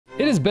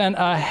It has been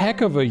a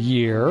heck of a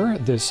year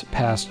this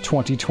past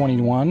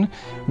 2021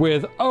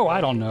 with, I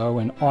don't know,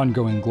 an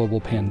ongoing global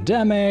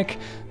pandemic,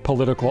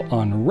 political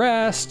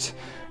unrest,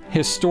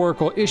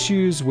 historical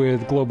issues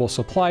with global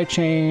supply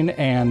chain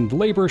and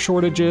labor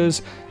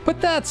shortages, but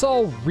that's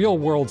all real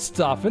world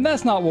stuff, and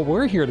that's not what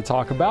we're here to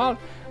talk about.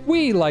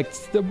 We like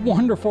the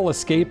wonderful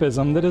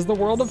escapism that is the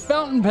world of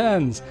fountain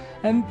pens,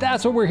 and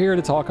that's what we're here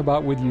to talk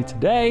about with you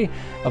today,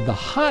 of the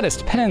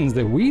hottest pens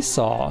that we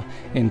saw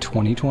in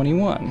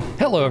 2021.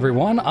 Hello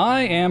everyone,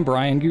 I am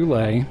Brian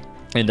Goulet.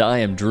 And I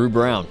am Drew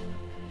Brown.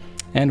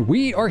 And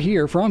we are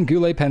here from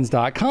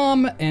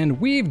gouletpens.com, and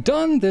we've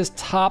done this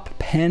top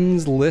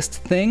pens list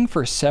thing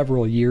for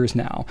several years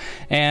now.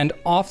 And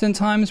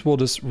oftentimes we'll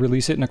just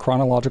release it in a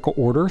chronological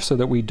order so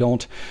that we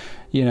don't,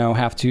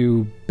 have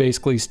to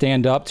basically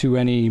stand up to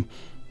any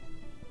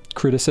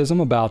criticism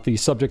about the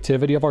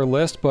subjectivity of our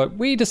list, but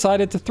we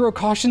decided to throw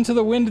caution to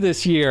the wind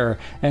this year,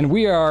 and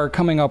we are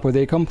coming up with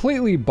a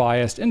completely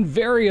biased and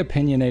very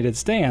opinionated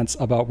stance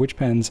about which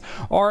pens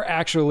are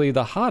actually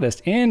the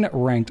hottest in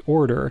ranked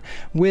order,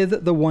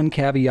 with the one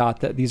caveat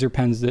that these are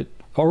pens that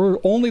are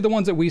only the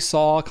ones that we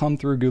saw come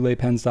through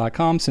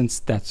gouletpens.com, since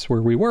that's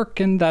where we work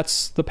and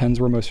that's the pens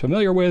we're most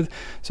familiar with.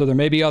 So there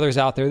may be others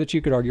out there that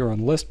you could argue are on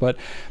the list, but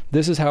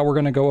this is how we're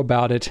going to go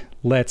about it.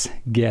 Let's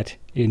get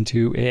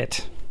into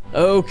it.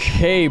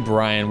 Okay,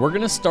 Brian, we're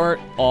going to start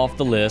off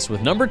the list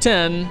with number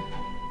 10.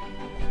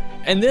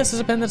 And this is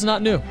a pen that's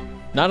not new.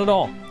 Not at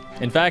all.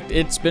 In fact,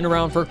 it's been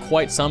around for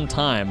quite some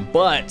time.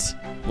 But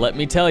let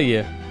me tell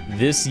you,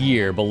 this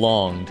year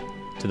belonged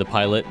to the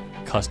Pilot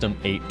Custom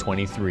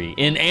 823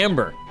 in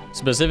amber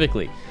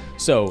specifically.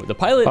 So the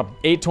Pilot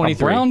 823. A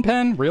brown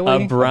pen?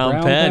 Really? A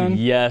brown pen.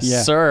 Yes,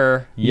 yeah.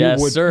 Sir.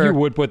 Yes, sir. You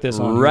would put this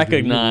on.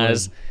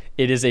 Recognize.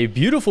 It is a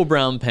beautiful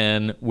brown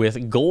pen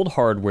with gold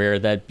hardware,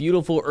 that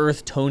beautiful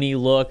earth tony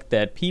look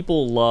that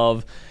people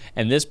love.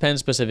 And this pen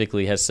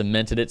specifically has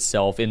cemented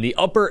itself in the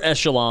upper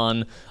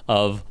echelon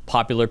of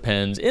popular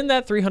pens in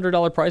that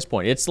 $300 price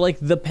point. It's like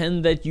the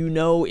pen that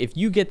if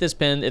you get this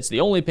pen, it's the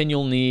only pen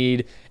you'll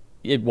need.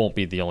 It won't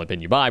be the only pen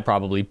you buy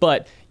probably,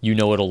 but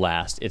it'll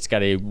last. It's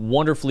got a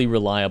wonderfully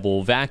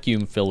reliable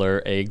vacuum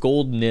filler, a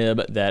gold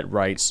nib that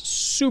writes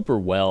super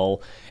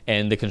well,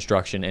 and the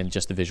construction and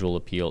just the visual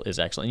appeal is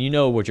excellent. You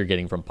know what you're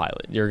getting from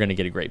Pilot. You're going to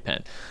get a great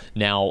pen.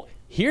 Now,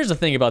 here's the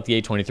thing about the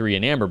 823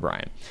 in amber,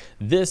 Brian.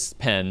 This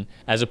pen,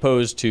 as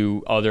opposed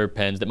to other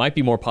pens that might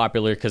be more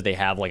popular because they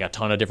have like a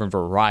ton of different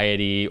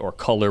variety or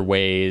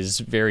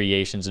colorways,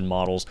 variations in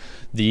models,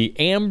 the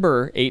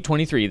amber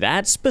 823,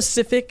 that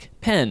specific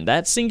pen,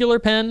 that singular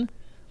pen,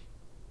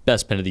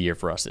 best pen of the year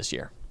for us this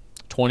year.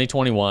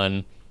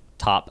 2021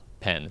 top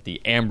pen,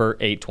 the amber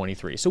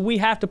 823. So we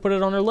have to put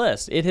it on our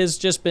list. It has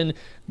just been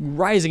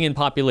rising in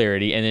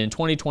popularity, and in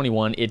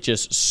 2021 it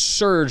just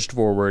surged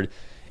forward.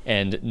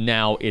 And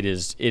now it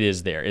is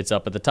there. It's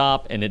up at the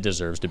top, and it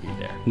deserves to be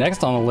there.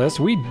 Next on the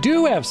list, we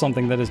do have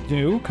something that is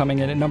new, coming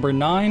in at number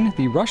 9,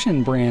 the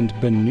Russian brand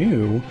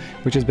Benu,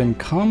 which has been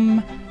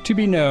come to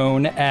be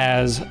known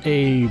as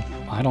a,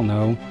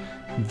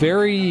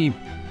 very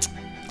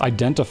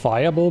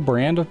identifiable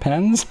brand of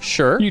pens.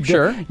 Sure.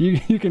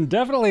 You can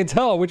definitely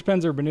tell which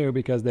pens are Benu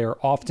because they're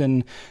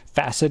often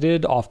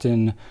faceted,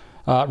 often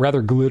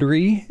rather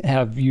glittery,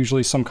 have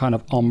usually some kind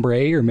of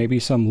ombre or maybe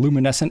some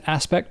luminescent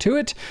aspect to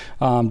it.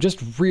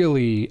 Just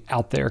really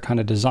out there kind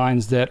of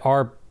designs that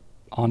are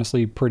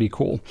honestly pretty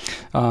cool.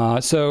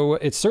 So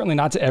it's certainly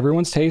not to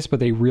everyone's taste,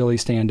 but they really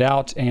stand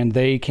out, and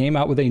they came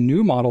out with a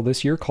new model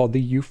this year called the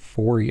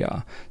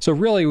Euphoria. So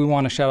really we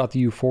want to shout out the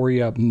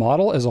Euphoria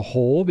model as a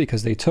whole,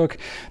 because they took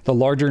the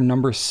larger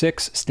number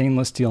 6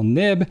 stainless steel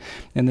nib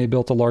and they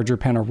built a larger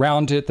pen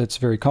around it that's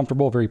very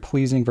comfortable, very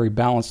pleasing, very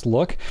balanced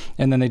look,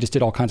 and then they just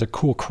did all kinds of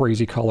cool,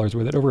 crazy colors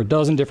with it. Over a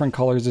dozen different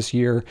colors this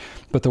year,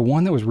 but the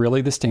one that was really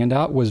the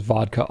standout was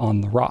Vodka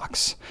on the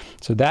Rocks.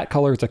 So that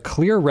color is a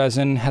clear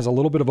resin, has a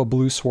little bit of a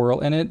blue swirl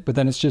in it, but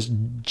then it's just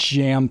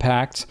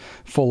jam-packed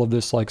full of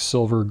this like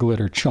silver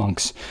glitter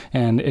chunks,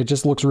 and it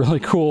just looks really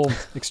cool,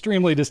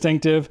 extremely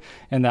distinctive,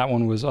 and that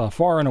one was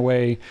far and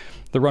away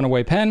the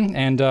runaway pen,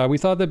 and we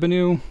thought that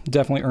Benu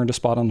definitely earned a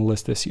spot on the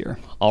list this year.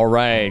 All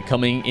right,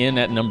 coming in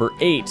at number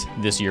 8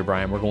 this year,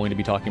 Brian, we're going to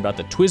be talking about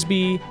the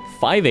TWSBI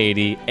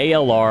 580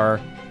 ALR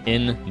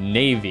in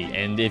navy.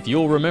 And if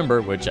you'll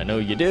remember, which I know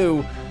you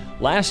do,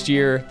 last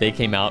year they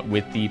came out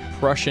with the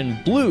Prussian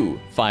blue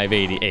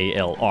 580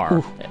 ALR.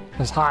 Ooh, it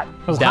was hot.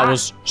 That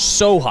was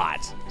so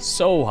hot.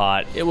 So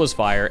hot. It was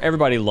fire.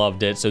 Everybody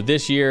loved it. So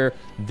this year,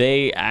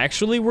 they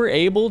actually were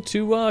able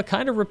to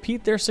kind of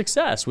repeat their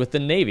success with the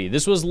navy.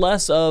 This was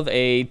less of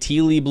a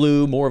tealy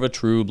blue, more of a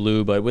true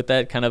blue, but with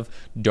that kind of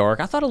dark,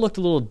 I thought it looked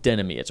a little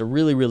denim-y. It's a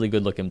really, really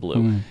good looking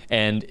blue.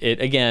 And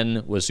it,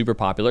 again, was super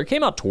popular. It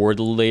came out toward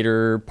the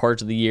later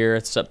parts of the year.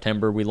 It's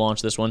September, we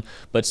launched this one,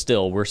 but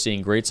still, we're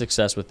seeing great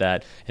success with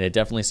that. And it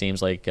definitely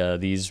seems like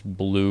these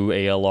blue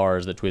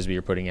ALRs that TWSBI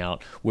are putting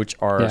out, which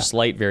are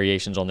slight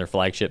variations on their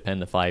flagship pen,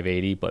 the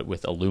 580, but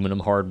with aluminum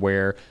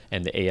hardware,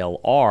 and the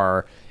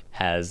ALR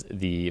has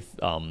the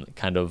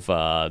kind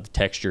of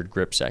textured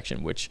grip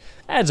section, which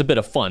adds a bit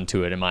of fun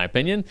to it, in my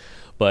opinion.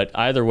 But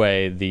either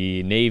way,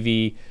 the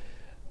navy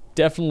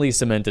definitely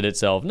cemented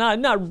itself,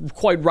 not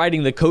quite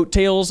riding the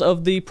coattails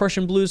of the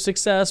Prussian blue's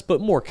success,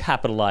 but more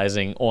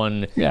capitalizing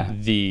on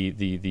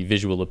the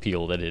visual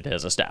appeal that it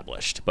has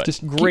established. But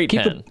just great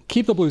pen.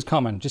 Keep the blues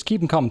coming. Just keep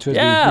them coming to us.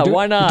 Yeah,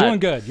 why not? You're doing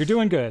good. You're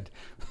doing good.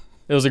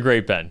 It was a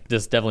great pen.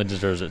 This definitely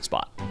deserves its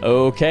spot.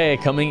 Okay,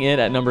 coming in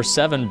at number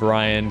 7,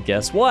 Brian,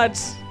 guess what?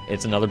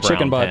 It's another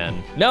brown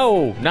pen.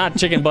 No, not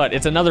chicken butt.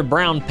 It's another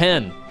brown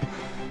pen.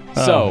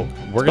 So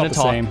we're going to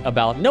talk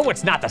about... No,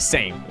 it's not the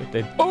same.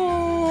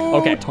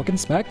 Okay. Talking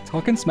smack.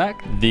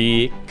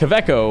 The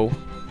Kaweco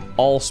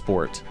All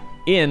Sport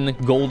in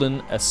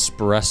Golden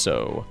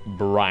Espresso,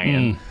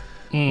 Brian,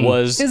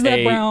 was Is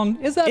that brown?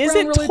 Is that is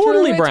brown it really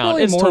totally true?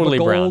 brown? It's Totally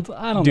brown. brown.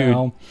 I don't Dude,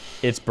 know.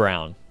 It's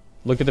brown.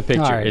 Look at the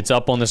picture. All right. It's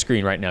up on the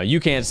screen right now. You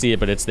can't see it,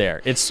 but it's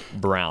there. It's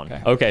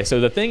brown. Okay, so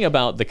the thing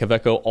about the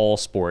Kaweco All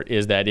Sport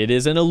is that it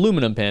is an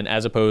aluminum pen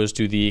as opposed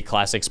to the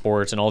classic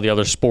sports and all the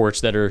other sports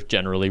that are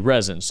generally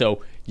resin.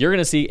 So you're going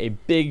to see a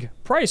big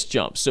price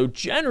jump. So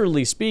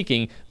generally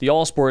speaking, the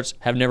All Sports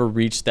have never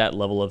reached that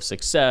level of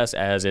success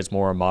as its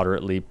more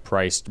moderately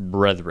priced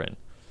brethren.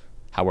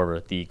 However,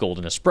 the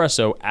Golden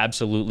Espresso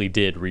absolutely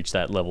did reach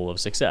that level of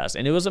success,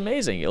 and it was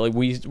amazing. Like,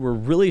 we were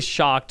really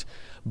shocked,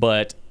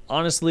 but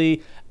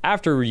honestly,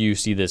 after you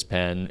see this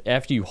pen,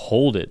 after you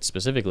hold it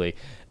specifically,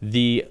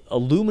 the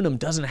aluminum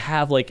doesn't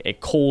have like a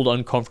cold,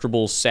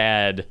 uncomfortable,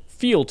 sad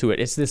feel to it.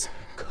 It's this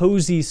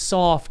cozy,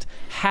 soft,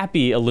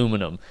 happy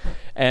aluminum.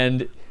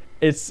 And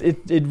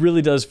it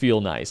really does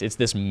feel nice. It's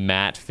this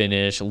matte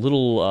finish, a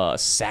little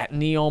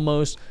satiny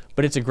almost,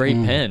 but it's a great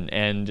pen.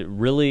 And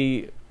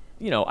really,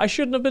 you know, I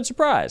shouldn't have been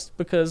surprised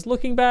because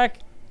looking back,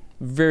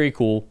 very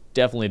cool.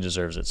 Definitely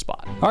deserves its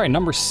spot. All right,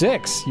 number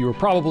 6. You were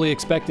probably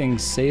expecting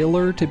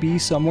Sailor to be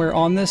somewhere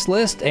on this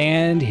list,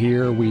 and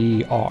here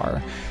we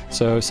are.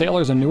 So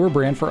Sailor is a newer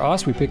brand for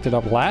us. We picked it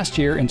up last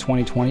year in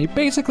 2020,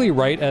 basically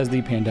right as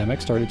the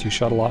pandemic started to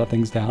shut a lot of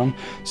things down.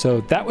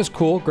 So that was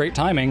cool, great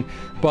timing.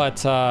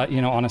 But,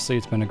 you know, honestly,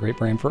 it's been a great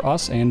brand for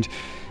us, and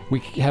we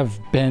have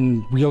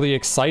been really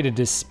excited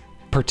to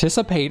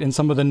participate in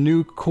some of the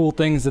new cool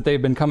things that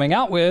they've been coming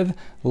out with,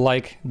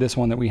 like this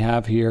one that we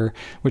have here,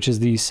 which is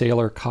the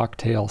Sailor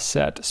cocktail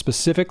set,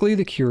 specifically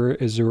the Cure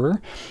Azure,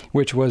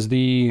 which was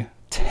the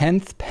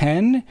 10th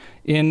pen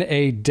in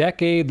a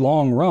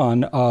decade-long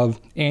run of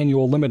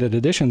annual limited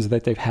editions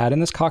that they've had in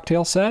this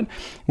cocktail set.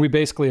 We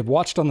basically have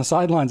watched on the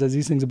sidelines as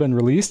these things have been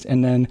released,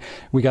 and then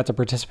we got to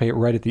participate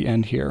right at the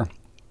end here,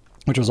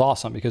 which was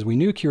awesome because we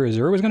knew Cure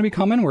Azure was going to be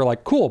coming. We're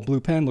like, cool, blue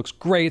pen looks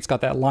great. It's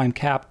got that line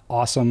cap.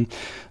 Awesome.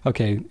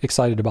 Okay,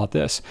 excited about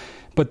this.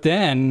 But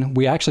then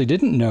we actually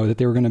didn't know that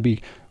they were going to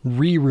be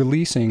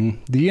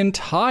re-releasing the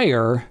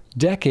entire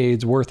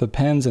decade's worth of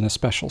pens in a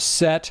special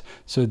set.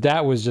 So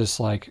that was just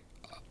like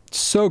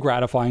so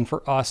gratifying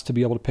for us to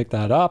be able to pick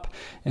that up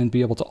and be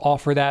able to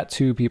offer that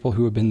to people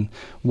who have been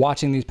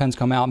watching these pens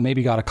come out,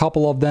 maybe got a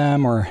couple of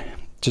them or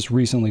just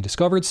recently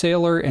discovered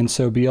Sailor, and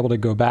so be able to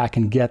go back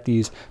and get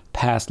these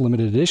past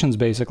limited editions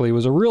basically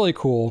was a really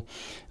cool.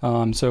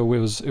 So it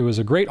was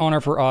a great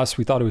honor for us.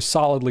 We thought it was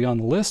solidly on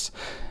the list,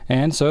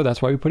 and so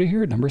that's why we put it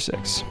here at number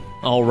 6.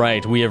 All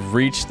right, we have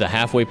reached the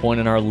halfway point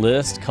in our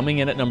list. Coming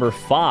in at number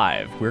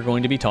 5, we're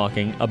going to be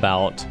talking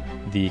about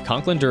the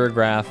Conklin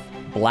Durograph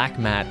Black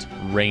Matte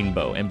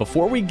Rainbow. And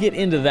before we get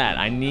into that,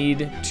 I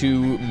need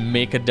to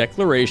make a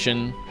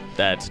declaration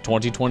that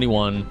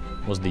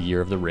 2021 was the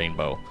year of the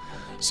rainbow.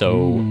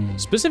 So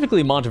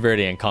specifically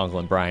Monteverde and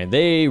Conklin, Brian,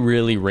 they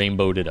really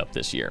rainbowed it up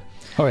this year.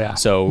 Oh, yeah.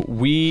 So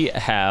we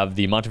have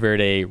the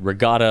Monteverde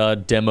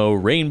Regatta Demo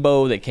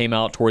Rainbow that came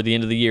out toward the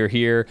end of the year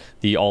here.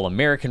 The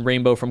All-American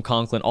Rainbow from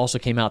Conklin also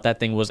came out. That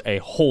thing was a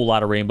whole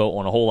lot of rainbow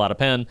on a whole lot of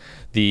pen.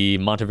 The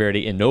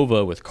Monteverde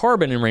Innova with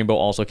Carbon and Rainbow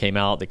also came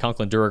out. The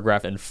Conklin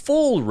Durograph in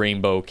Full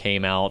Rainbow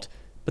came out.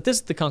 But this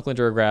is the Conklin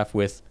Durograph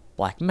with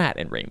Black Matte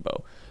and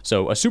Rainbow.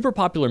 So a super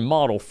popular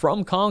model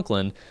from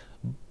Conklin,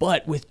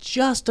 but with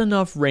just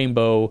enough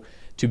rainbow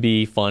to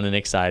be fun and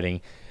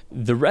exciting.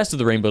 The rest of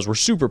the rainbows were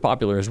super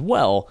popular as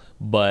well,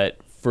 but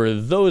for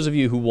those of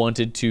you who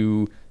wanted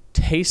to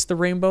taste the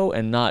rainbow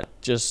and not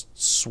just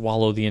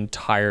swallow the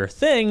entire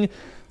thing,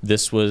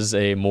 this was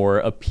a more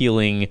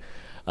appealing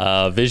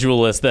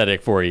visual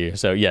aesthetic for you.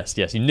 So yes,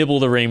 you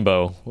nibble the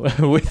rainbow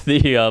with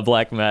the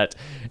black matte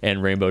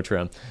and rainbow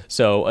trim.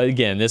 So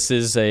again, this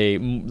is a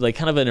like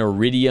kind of an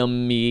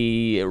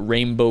iridium-y,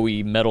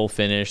 rainbowy metal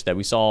finish that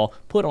we saw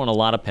put on a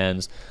lot of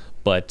pens.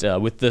 But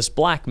with this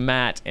black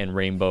matte and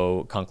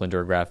rainbow Conklin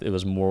Durograph, it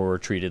was more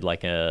treated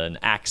like an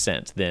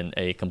accent than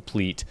a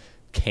complete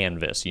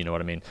canvas, you know what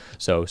I mean?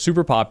 So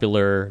super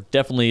popular,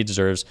 definitely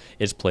deserves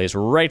its place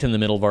right in the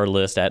middle of our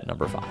list at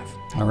number 5.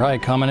 All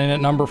right, coming in at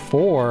number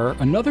 4,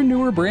 another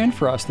newer brand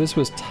for us. This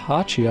was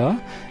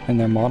Tatcha, and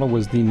their model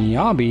was the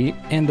Miyabi,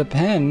 and the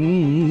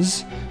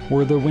pens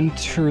were the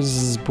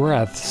Winter's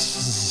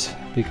Breaths,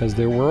 because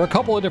there were a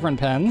couple of different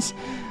pens,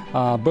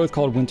 both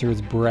called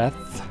Winter's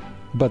Breath.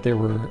 but there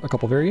were a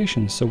couple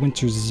variations. So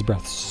Winter's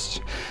Breaths.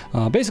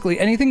 Basically,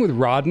 anything with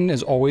Rodden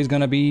is always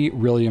going to be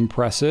really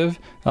impressive,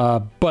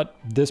 but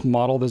this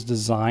model, this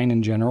design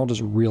in general,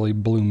 just really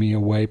blew me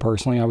away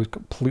personally. I was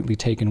completely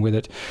taken with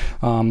it.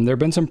 There have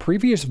been some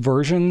previous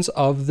versions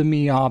of the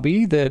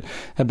Miyabi that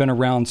have been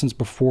around since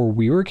before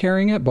we were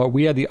carrying it, but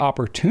we had the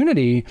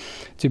opportunity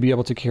to be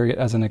able to carry it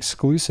as an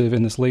exclusive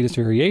in this latest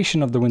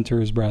variation of the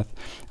Winter's Breath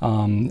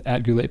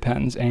at Goulet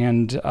Pens,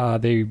 and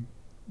they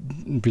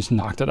just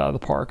knocked it out of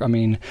the park. I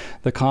mean,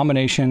 the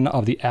combination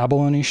of the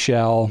abalone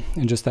shell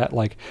and just that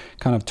like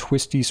kind of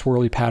twisty,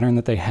 swirly pattern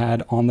that they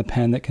had on the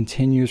pen that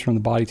continues from the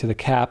body to the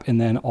cap, and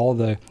then all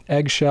the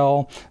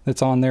eggshell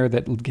that's on there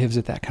that gives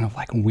it that kind of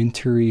like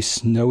wintry,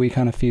 snowy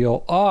kind of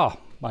feel. Oh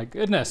my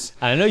goodness!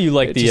 I know you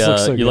like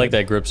like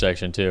that grip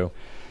section too.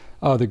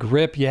 Oh, the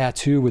grip, yeah,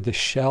 too, with the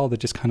shell that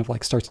just kind of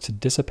like starts to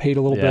dissipate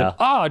a little bit.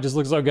 Oh, it just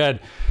looks so good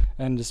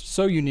and just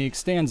so unique,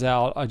 stands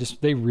out.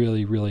 They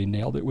really, really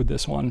nailed it with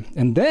this one.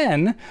 And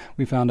then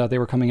we found out they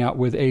were coming out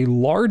with a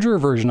larger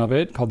version of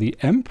it called the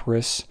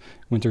Empress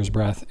Winter's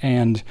Breath.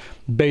 And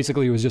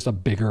basically it was just a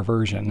bigger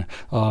version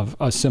of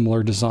a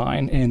similar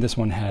design. And this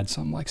one had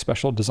some like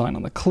special design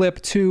on the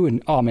clip too.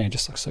 And oh man, it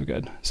just looks so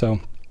good. So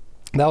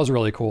that was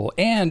really cool.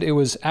 And it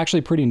was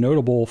actually pretty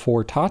notable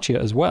for Tatcha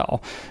as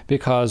well,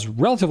 because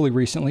relatively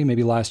recently,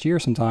 maybe last year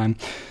sometime,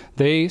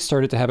 they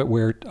started to have it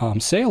where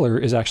Sailor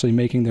is actually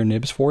making their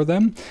nibs for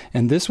them.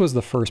 And this was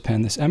the first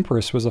pen, this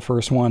Empress was the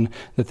first one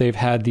that they've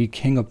had the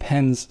King of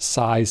Pens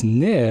size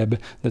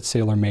nib that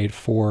Sailor made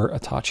for a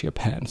Tatcha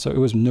pen. So it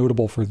was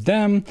notable for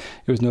them.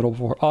 It was notable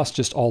for us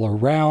just all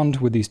around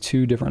with these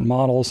two different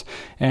models.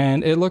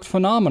 And it looked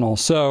phenomenal.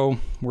 So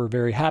we're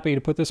very happy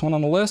to put this one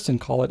on the list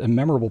and call it a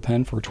memorable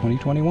pen for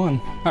 2021.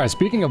 All right,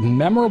 speaking of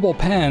memorable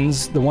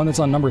pens, the one that's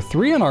on number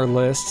 3 on our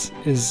list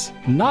is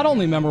not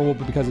only memorable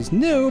because it's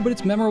new, but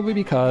it's memorable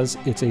because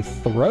it's a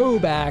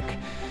throwback.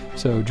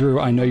 So Drew,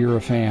 I know you're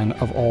a fan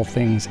of all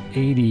things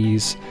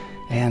 80s,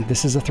 and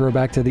this is a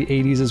throwback to the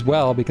 80s as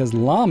well, because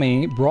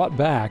Lamy brought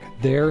back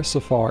their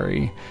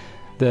Safari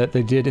that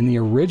they did in the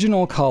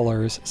original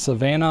colors,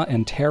 Savannah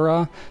and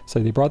Terra. So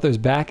they brought those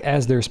back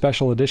as their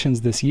special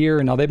editions this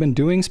year. Now they've been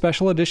doing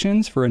special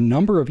editions for a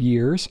number of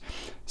years,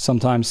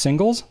 sometimes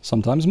singles,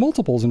 sometimes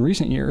multiples in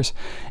recent years.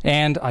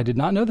 And I did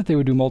not know that they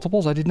would do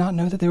multiples. I did not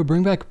know that they would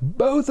bring back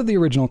both of the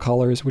original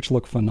colors, which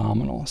look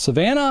phenomenal.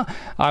 Savannah,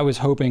 I was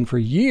hoping for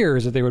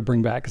years that they would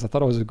bring back because I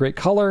thought it was a great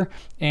color,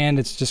 and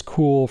it's just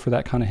cool for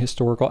that kind of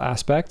historical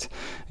aspect.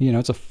 You know,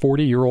 it's a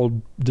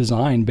 40-year-old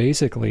design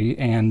basically,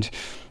 and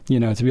you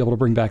know, to be able to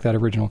bring back that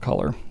original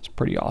color, it's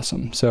pretty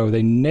awesome. So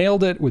they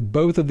nailed it with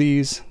both of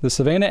these. The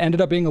Savannah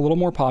ended up being a little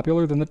more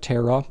popular than the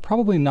Terra.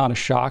 Probably not a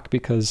shock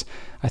because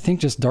I think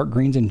just dark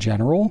greens in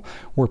general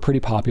were pretty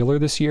popular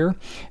this year.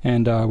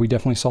 And we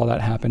definitely saw that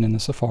happen in the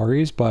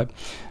Safaris. But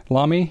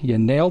Lamy, you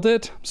nailed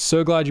it.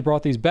 So glad you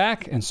brought these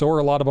back. And so are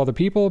a lot of other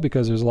people,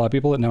 because there's a lot of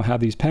people that now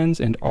have these pens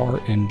and are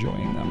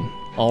enjoying them.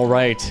 All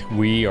right,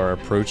 we are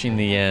approaching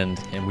the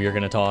end, and we are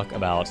going to talk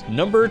about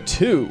number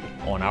 2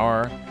 on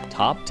our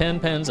top 10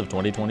 pens of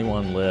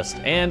 2021 list,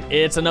 and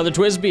it's another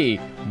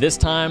TWSBI. This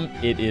time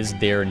it is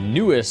their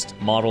newest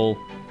model,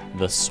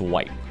 the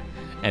Swipe.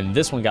 And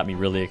this one got me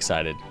really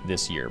excited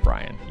this year,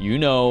 Brian. You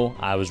know,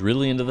 I was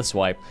really into the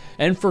Swipe,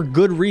 and for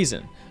good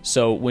reason.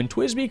 So when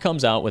TWSBI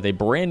comes out with a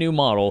brand new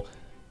model,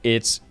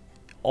 it's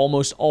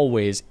almost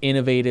always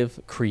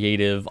innovative,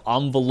 creative,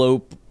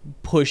 envelope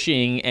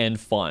pushing, and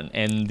fun,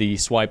 and the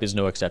Swipe is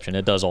no exception.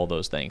 It does all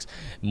those things.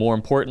 More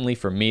importantly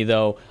for me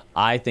though,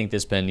 I think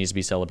this pen needs to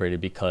be celebrated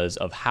because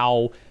of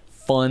how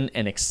fun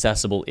and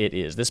accessible it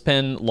is. This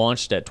pen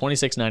launched at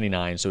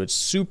 $26.99, so it's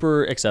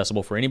super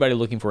accessible for anybody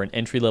looking for an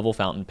entry-level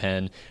fountain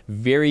pen,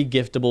 very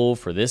giftable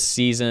for this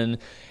season,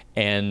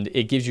 and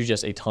it gives you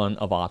just a ton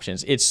of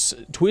options. It's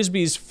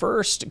TWSBI's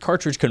first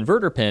cartridge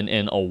converter pen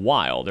in a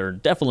while. They're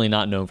definitely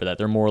not known for that.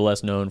 They're more or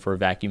less known for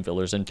vacuum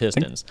fillers and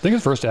pistons. I think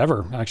it's first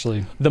ever,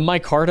 actually. The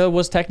micarta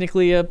was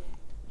technically a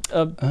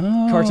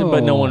carton,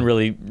 but no one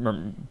really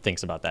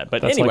thinks about that.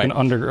 But that's anyway, like an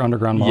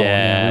underground model.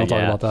 Yeah, we don't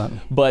talk about that.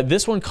 But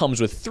this one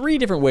comes with 3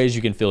 different ways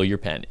you can fill your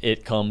pen.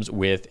 It comes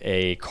with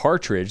a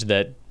cartridge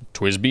that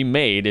TWSBI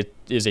made. It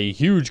is a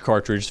huge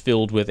cartridge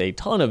filled with a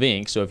ton of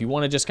ink. So if you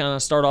want to just kind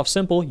of start off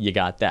simple, you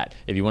got that.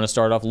 If you want to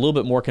start off a little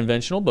bit more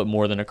conventional, but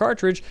more than a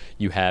cartridge,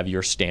 you have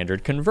your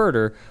standard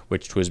converter,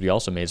 which TWSBI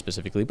also made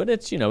specifically, but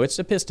it's, you know, it's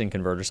a piston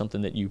converter,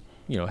 something that you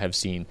have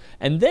seen.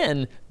 And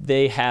then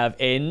they have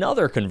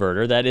another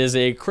converter that is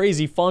a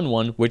crazy fun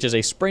one, which is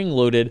a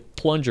spring-loaded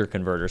plunger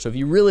converter. So if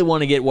you really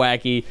want to get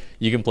wacky,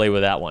 you can play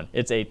with that one.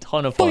 It's a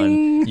ton of fun.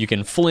 Boing. You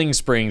can fling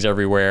springs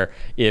everywhere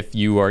if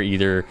you are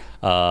either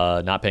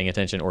not paying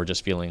attention or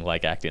just feeling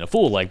like acting a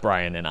fool, like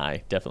Brian and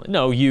I definitely.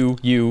 No, you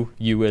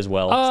as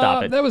well.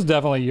 Stop it. That was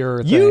definitely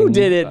your thing. You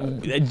did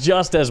it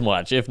just as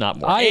much, if not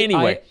more.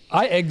 Anyway,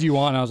 I egged you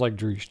on. I was like,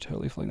 Drew, you should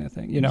totally fling that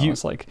thing. You know,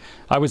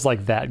 I was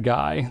like that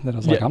guy that I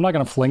was like, I'm not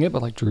gonna fling it,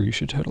 but like, Drew, you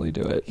should totally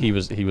do it. He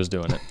was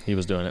doing it. He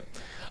was doing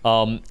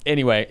it.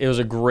 Anyway, it was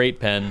a great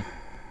pen.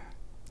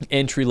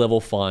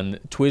 entry-level fun.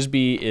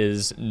 TWSBI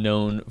is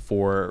known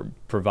for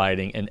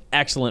providing an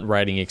excellent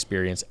writing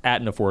experience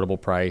at an affordable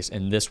price,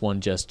 and this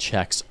one just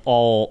checks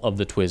all of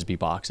the TWSBI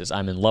boxes.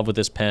 I'm in love with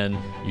this pen.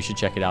 You should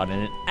check it out,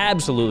 and it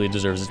absolutely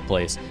deserves its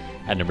place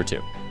at number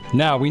 2.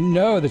 Now, we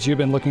know that you've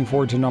been looking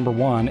forward to number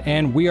 1,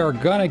 and we are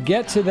gonna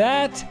get to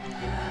that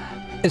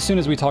as soon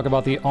as we talk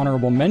about the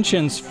honorable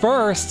mentions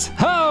first.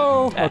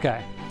 Ho!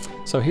 Okay.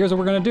 So here's what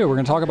we're going to do. We're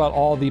going to talk about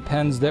all the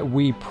pens that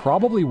we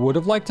probably would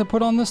have liked to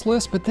put on this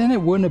list, but then it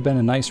wouldn't have been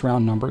a nice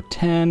round number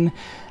 10.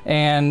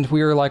 And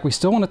we were like, we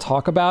still want to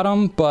talk about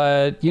them,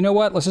 but you know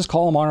what? Let's just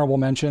call them honorable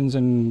mentions,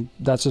 and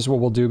that's just what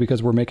we'll do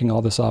because we're making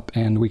all this up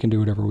and we can do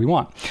whatever we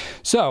want.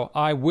 So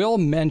I will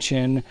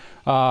mention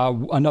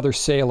another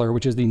Sailor,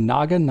 which is the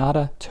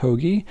Naginata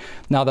Togi.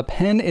 Now the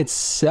pen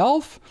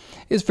itself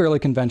is fairly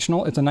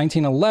conventional. It's a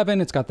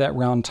 1911. It's got that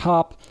round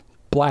top,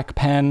 black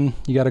pen.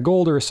 You got a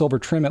gold or a silver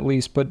trim at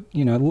least, but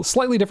you know,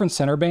 slightly different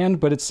center band,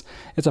 but it's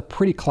a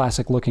pretty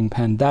classic looking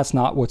pen. That's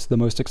not what's the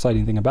most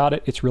exciting thing about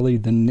it. It's really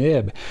the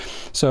nib.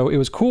 So it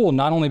was cool,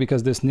 not only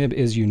because this nib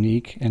is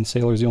unique and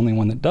Sailor's the only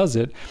one that does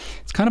it.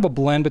 It's kind of a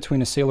blend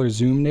between a Sailor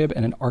Zoom nib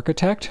and an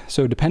Architect.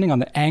 So depending on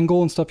the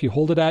angle and stuff you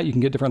hold it at, you can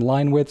get different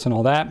line widths and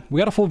all that. We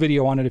got a full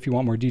video on it if you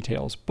want more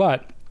details,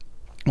 but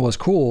what's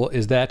cool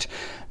is that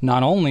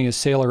not only is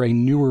Sailor a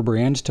newer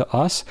brand to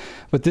us,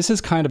 but this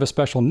is kind of a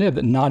special nib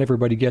that not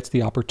everybody gets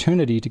the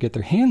opportunity to get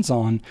their hands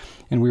on,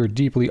 and we were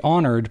deeply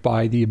honored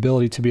by the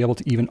ability to be able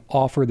to even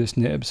offer this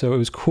nib. So it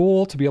was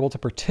cool to be able to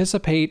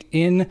participate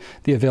in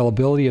the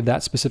availability of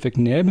that specific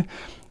nib.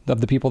 Of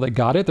the people that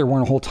got it, there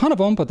weren't a whole ton of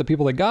them, but the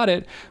people that got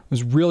it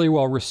was really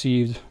well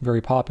received,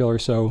 very popular.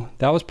 So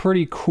that was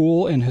pretty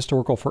cool and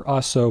historical for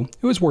us, so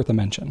it was worth a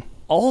mention.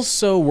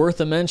 Also worth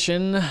a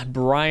mention,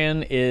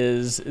 Brian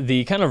is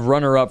the kind of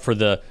runner-up for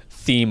the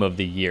theme of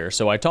the year.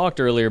 So I talked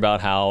earlier about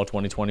how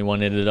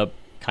 2021 ended up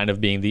kind of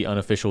being the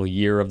unofficial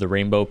year of the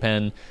rainbow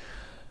pen.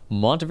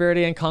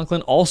 Monteverde and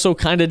Conklin also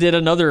kind of did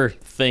another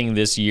thing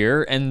this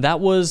year, and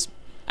that was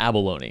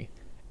abalone.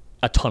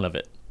 A ton of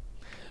it.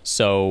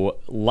 So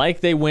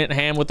like they went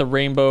ham with the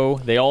rainbow,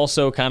 they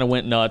also kind of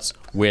went nuts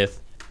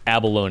with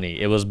abalone.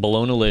 It was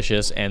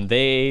Bologna-licious, and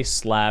they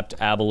slapped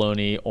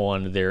abalone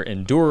on their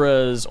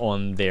Enduras,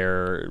 on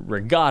their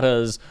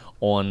Regattas,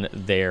 on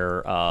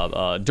their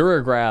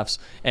Duragraphs,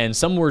 and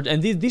some were,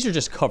 and these are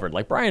just covered.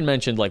 Like Brian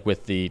mentioned, like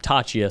with the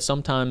Tachia,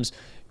 sometimes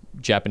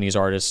Japanese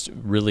artists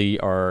really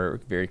are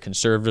very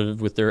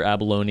conservative with their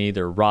abalone,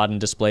 their rod and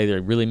display,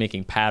 they're really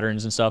making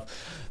patterns and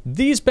stuff.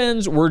 These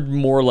pens were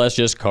more or less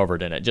just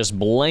covered in it, just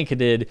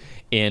blanketed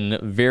in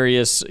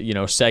various, you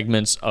know,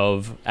 segments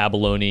of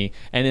abalone,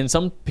 and in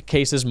some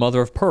cases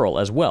mother of pearl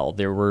as well.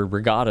 There were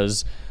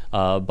Regattas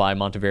by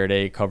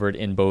Monteverde covered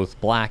in both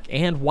black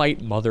and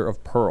white mother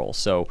of pearl.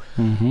 So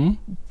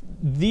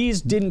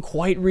these didn't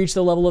quite reach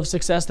the level of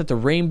success that the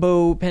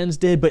rainbow pens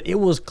did, but it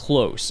was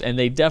close, and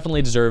they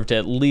definitely deserve to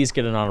at least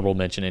get an honorable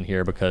mention in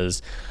here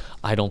because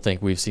I don't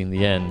think we've seen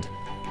the end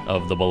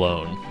of the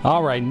Bologna.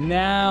 All right,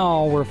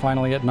 now we're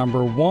finally at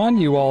number 1.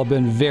 You all have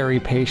been very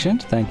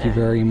patient. Thank you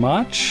very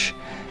much.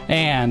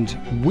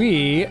 And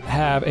we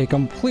have a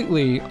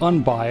completely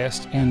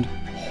unbiased and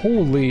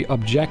wholly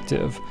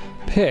objective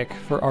pick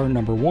for our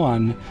number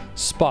 1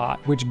 spot,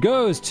 which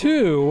goes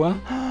to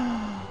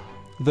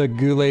the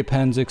Goulet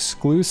Pens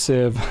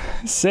exclusive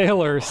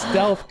Sailor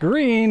Stealth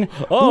Green.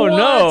 Oh, what?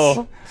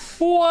 no.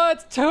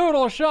 What?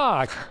 Total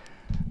shock.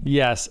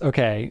 Yes,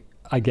 okay.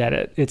 I get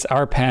it. It's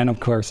our pen, of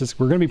course.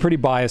 We're going to be pretty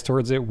biased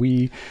towards it.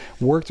 We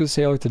worked with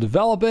Sailor to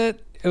develop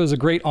it. It was a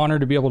great honor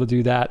to be able to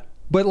do that.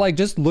 But like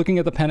just looking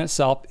at the pen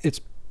itself, it's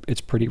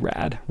pretty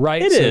rad,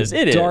 right? It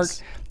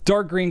is.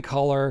 Dark green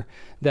color,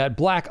 that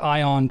black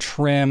ion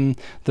trim,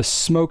 the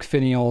smoke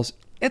finials.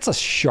 It's a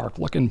sharp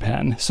looking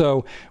pen.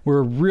 So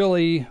we're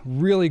really,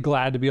 really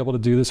glad to be able to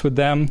do this with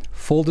them.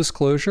 Full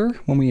disclosure,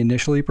 when we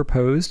initially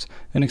proposed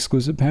an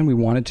exclusive pen, we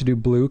wanted to do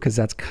blue because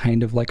that's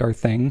kind of like our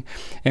thing.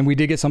 And we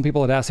did get some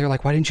people that asked, they were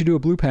like, why didn't you do a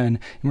blue pen? And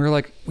we were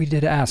like, we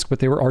did ask, but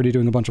they were already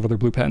doing a bunch of other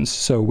blue pens.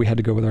 So we had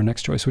to go with our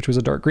next choice, which was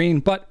a dark green.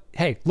 But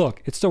hey,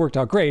 look, it still worked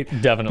out great.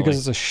 Definitely. Because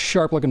it's a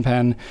sharp looking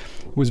pen.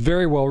 It was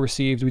very well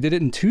received. We did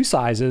it in 2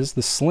 sizes,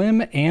 the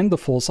slim and the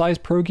full size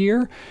Pro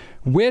Gear,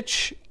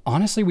 which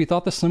honestly, we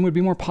thought the slim would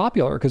be more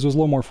popular because it was a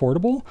little more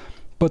affordable,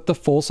 but the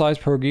full-size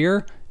Pro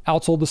Gear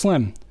outsold the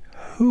slim.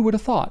 Who would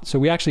have thought? So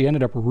we actually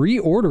ended up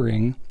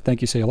reordering,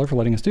 thank you Sailor for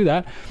letting us do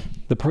that,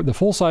 the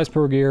full-size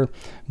Pro Gear.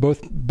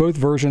 Both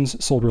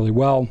versions sold really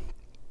well.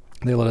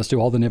 They let us do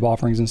all the nib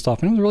offerings and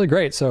stuff, and it was really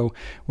great. So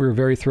we were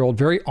very thrilled,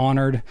 very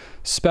honored,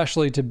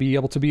 especially to be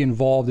able to be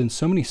involved in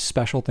so many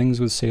special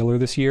things with Sailor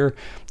this year.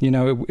 You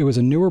know, it was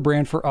a newer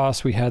brand for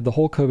us. We had the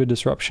whole COVID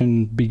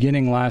disruption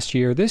beginning last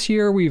year. This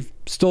year, we've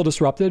still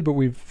disrupted, but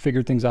we've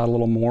figured things out a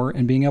little more,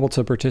 and being able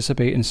to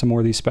participate in some more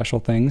of these special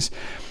things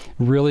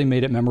really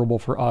made it memorable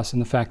for us.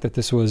 And the fact that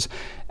this was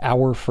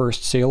our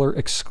first Sailor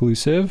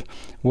exclusive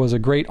was a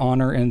great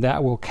honor, and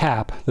that will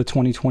cap the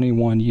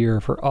 2021 year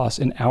for us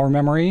in our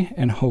memory,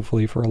 and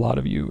hopefully for a lot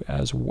of you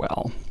as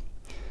well.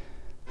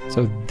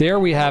 So there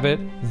we have it.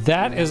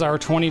 That is our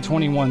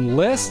 2021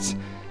 list.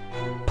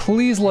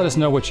 Please let us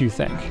know what you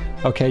think.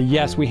 Okay,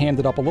 yes, we hammed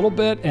it up a little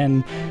bit,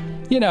 and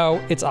you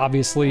know, it's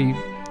obviously,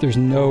 there's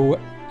no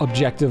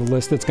objective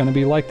list that's going to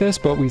be like this,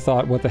 but we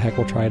thought, what the heck,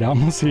 we'll try it out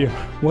and we'll see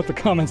what the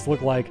comments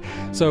look like.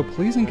 So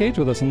please engage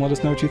with us and let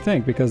us know what you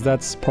think, because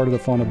that's part of the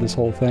fun of this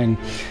whole thing.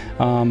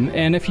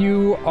 And if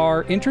you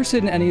are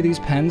interested in any of these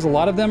pens, a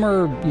lot of them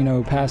are, you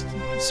know, past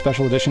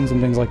special editions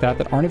and things like that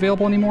that aren't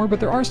available anymore,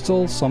 but there are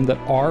still some that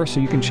are, so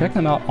you can check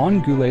them out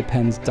on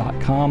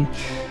gouletpens.com.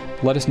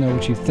 Let us know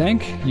what you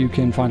think. You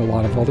can find a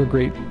lot of other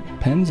great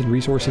pens and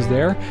resources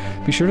there.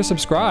 Be sure to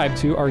subscribe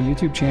to our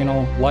YouTube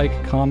channel, like,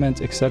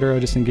 comment, etc.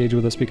 Just engage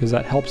with us, because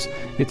that helps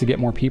it to get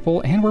more people.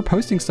 And we're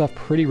posting stuff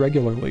pretty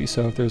regularly,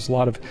 so if there's a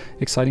lot of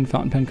exciting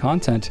fountain pen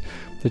content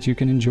that you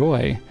can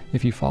enjoy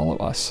if you follow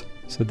us.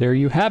 So there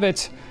you have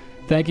it.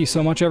 Thank you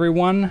so much,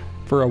 everyone,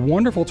 for a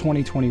wonderful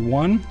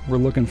 2021. We're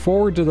looking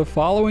forward to the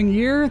following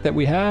year that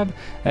we have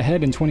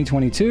ahead in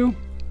 2022.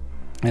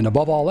 And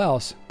above all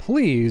else,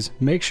 please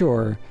make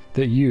sure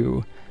that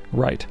you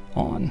write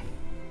on.